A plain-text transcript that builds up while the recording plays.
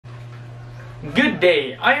Good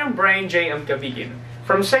day, I am Brian J. Amcabigin.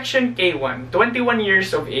 From Section K1, 21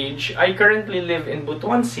 years of age, I currently live in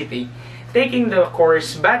Butuan City, taking the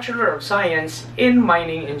course Bachelor of Science in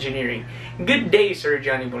Mining Engineering. Good day, Sir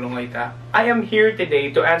Johnny Bolongaita. I am here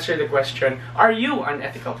today to answer the question, are you an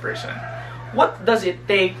ethical person? What does it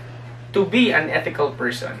take to be an ethical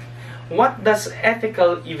person? What does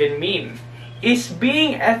ethical even mean? Is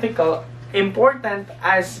being ethical important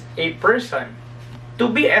as a person? To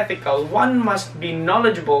be ethical, one must be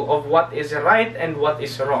knowledgeable of what is right and what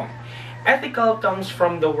is wrong. Ethical comes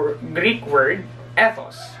from the Greek word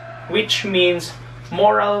ethos, which means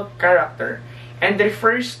moral character, and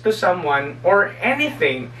refers to someone or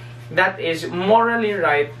anything that is morally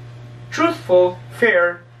right, truthful,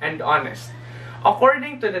 fair, and honest.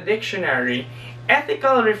 According to the dictionary,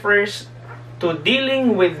 ethical refers to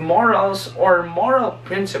dealing with morals or moral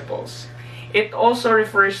principles. It also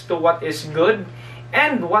refers to what is good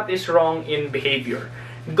and what is wrong in behavior.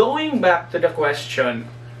 Going back to the question,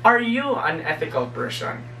 are you an ethical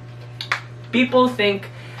person? People think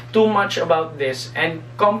too much about this and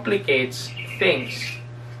complicates things.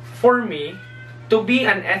 For me, to be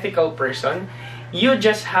an ethical person, you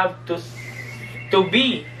just have to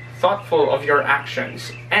be thoughtful of your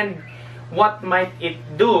actions and what might it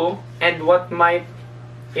do and what might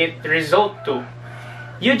it result to.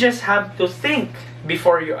 You just have to think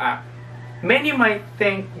before you act. Many might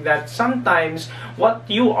think that sometimes what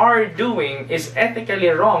you are doing is ethically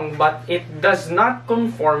wrong, but it does not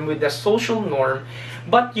conform with the social norm,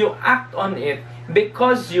 but you act on it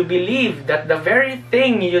because you believe that the very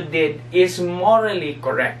thing you did is morally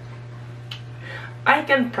correct. I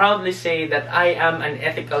can proudly say that I am an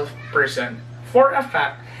ethical person for a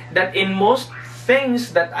fact that in most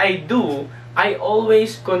things that I do, I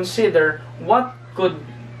always consider what could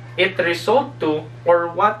it result to or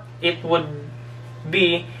what it would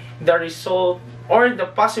be the result or the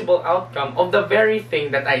possible outcome of the very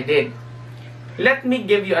thing that I did. Let me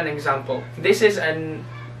give you an example. This is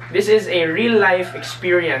a real life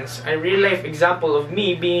experience, a real life example of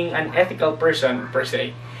me being an ethical person per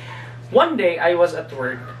se. One day I was at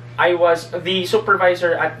work. I was the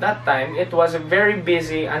supervisor at that time. It was very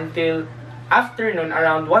busy until afternoon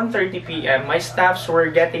around 1:30 p.m. My staffs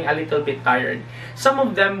were getting a little bit tired. Some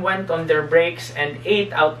of them went on their breaks and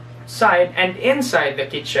ate outside and inside the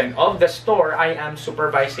kitchen of the store I am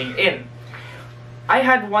supervising in. I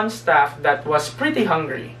had one staff that was pretty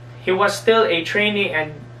hungry. He was still a trainee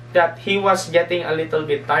and that he was getting a little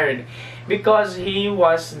bit tired because he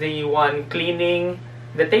was the one cleaning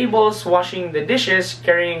the tables, washing the dishes,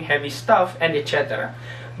 carrying heavy stuff, and etc.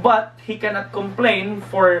 But he cannot complain,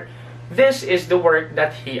 for this is the work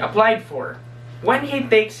that he applied for. When he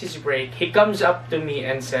takes his break, he comes up to me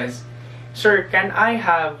and says, "Sir, can I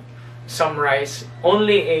have some rice?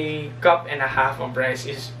 Only a cup and a half of rice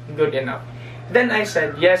is good enough." Then I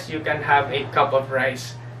said, "Yes, you can have a cup of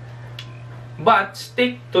rice, but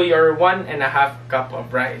stick to your 1.5 cup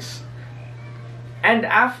of rice." And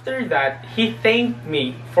after that, he thanked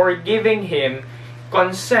me for giving him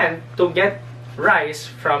consent to get rice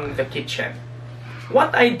from the kitchen.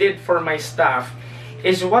 What I did for my staff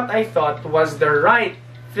is what I thought was the right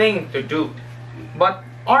thing to do. But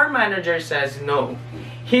our manager says no.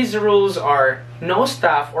 His rules are no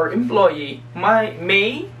staff or employee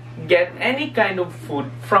may get any kind of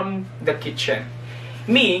food from the kitchen.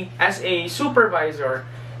 Me, as a supervisor,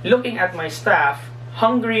 looking at my staff,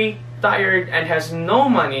 hungry, tired, and has no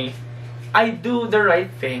money, I do the right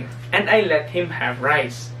thing and I let him have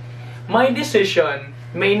rice. My decision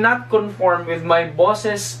may not conform with my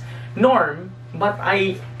boss's norm, but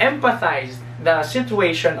I empathized the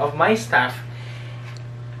situation of my staff.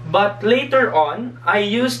 But later on, I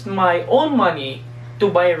used my own money to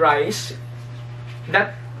buy rice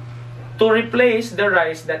to replace the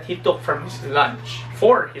rice that he took from his lunch,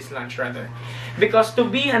 for his lunch rather. Because to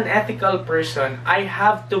be an ethical person, I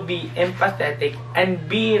have to be empathetic and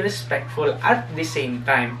be respectful at the same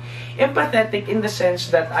time. Empathetic in the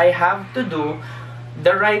sense that I have to do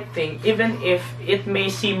the right thing even if it may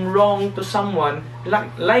seem wrong to someone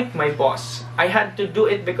like my boss. I had to do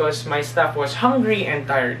it because my staff was hungry and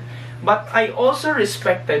tired. But I also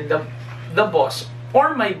respected the boss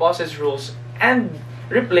or my boss's rules and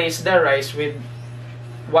replaced the rice with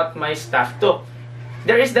what my staff took.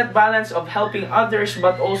 There is that balance of helping others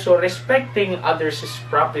but also respecting others'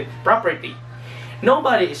 property.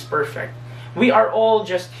 Nobody is perfect. We are all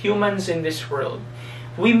just humans in this world.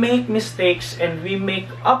 We make mistakes and we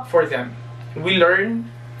make up for them. We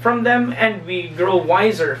learn from them and we grow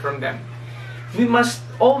wiser from them. We must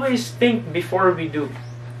always think before we do.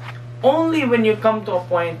 Only when you come to a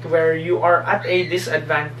point where you are at a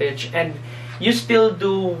disadvantage and You still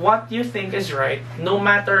do what you think is right, no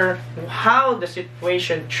matter how the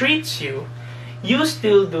situation treats you. You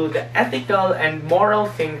still do the ethical and moral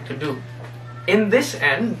thing to do. In this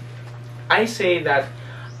end, I say that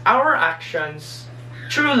our actions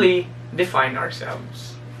truly define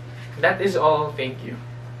ourselves. That is all. Thank you.